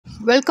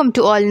Welcome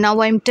to all.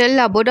 Now I'm tell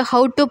about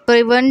how to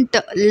prevent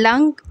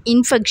lung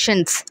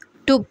infections.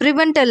 To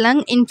prevent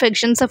lung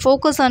infections,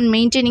 focus on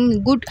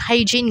maintaining good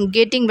hygiene,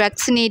 getting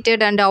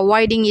vaccinated, and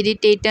avoiding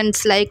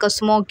irritants like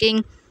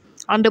smoking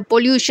and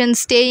pollution.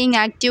 Staying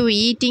active,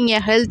 eating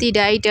a healthy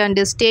diet,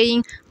 and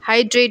staying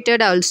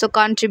hydrated also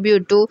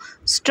contribute to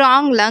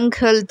strong lung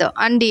health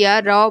and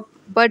a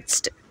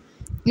robust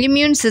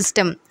immune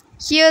system.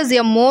 Here's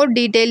a more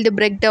detailed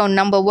breakdown.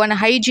 Number one,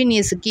 hygiene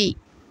is key.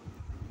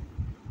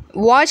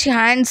 Wash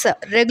hands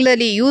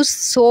regularly. Use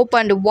soap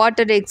and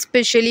water,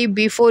 especially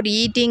before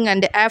eating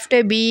and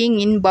after being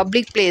in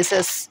public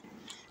places.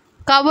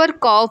 Cover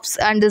coughs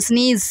and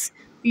sneeze.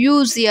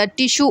 Use a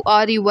tissue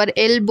or your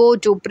elbow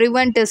to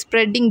prevent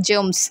spreading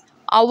germs.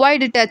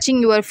 Avoid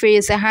touching your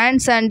face,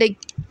 hands, and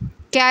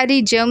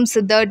carry germs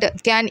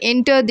that can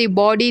enter the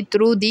body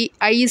through the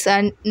eyes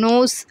and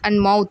nose and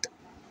mouth.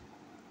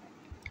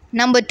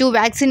 Number two,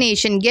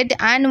 vaccination.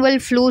 Get annual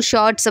flu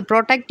shots.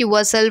 Protect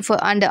yourself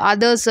and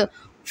others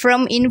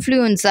from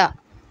influenza.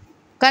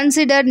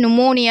 Consider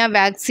pneumonia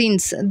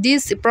vaccines.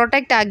 These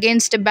protect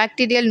against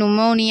bacterial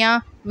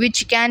pneumonia,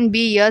 which can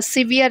be a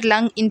severe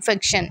lung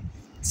infection.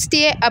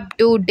 Stay up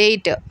to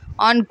date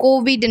on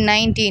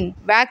COVID-19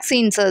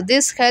 vaccines.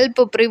 This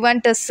help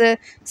prevent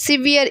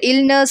severe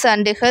illness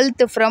and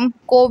health from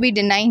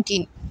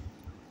COVID-19.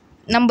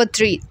 Number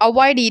three,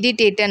 avoid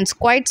irritants.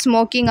 Quit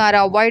smoking or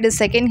avoid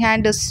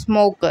secondhand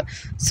smoke.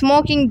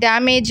 Smoking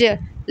damage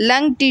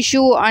lung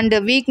tissue and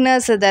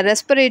weakness the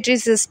respiratory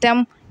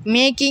system,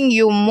 making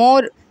you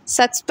more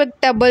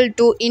susceptible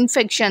to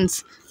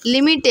infections.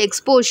 Limit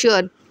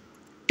exposure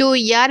to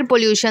air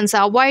pollutions.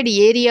 Avoid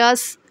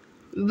areas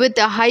with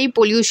high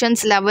pollution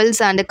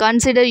levels and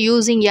consider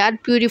using air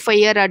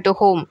purifier at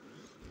home.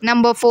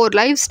 Number four,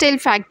 lifestyle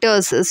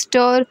factors.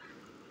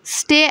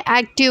 Stay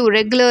active.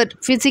 Regular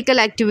physical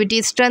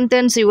activity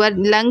strengthens your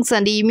lungs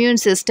and immune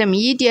system.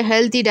 Eat a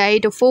healthy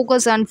diet.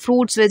 Focus on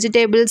fruits,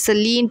 vegetables,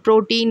 lean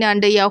protein,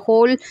 and a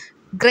whole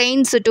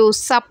grains to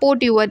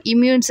support your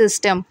immune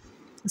system.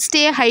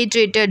 Stay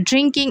hydrated.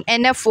 Drinking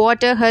enough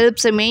water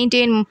helps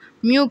maintain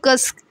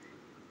mucus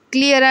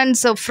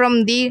clearance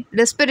from the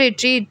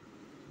respiratory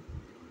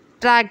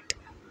tract.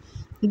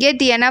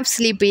 Get enough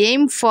sleep.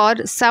 Aim for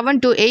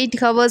 7 to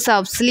 8 hours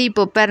of sleep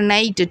per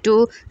night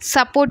to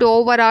support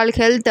overall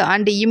health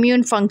and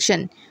immune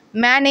function.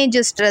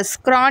 Manage stress.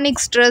 Chronic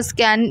stress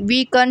can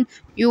weaken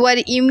your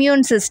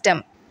immune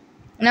system.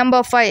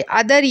 Number 5.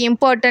 Other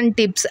important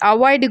tips.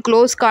 Avoid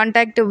close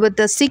contact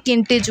with sick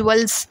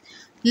individuals.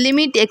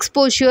 Limit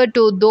exposure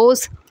to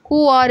those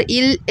who are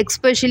ill,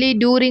 especially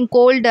during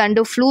cold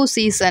and flu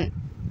season.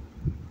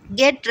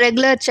 Get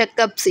regular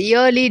checkups,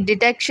 early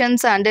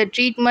detections, and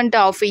treatment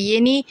of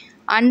any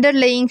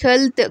underlying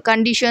health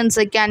conditions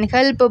can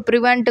help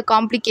prevent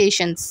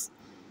complications.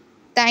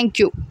 Thank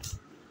you.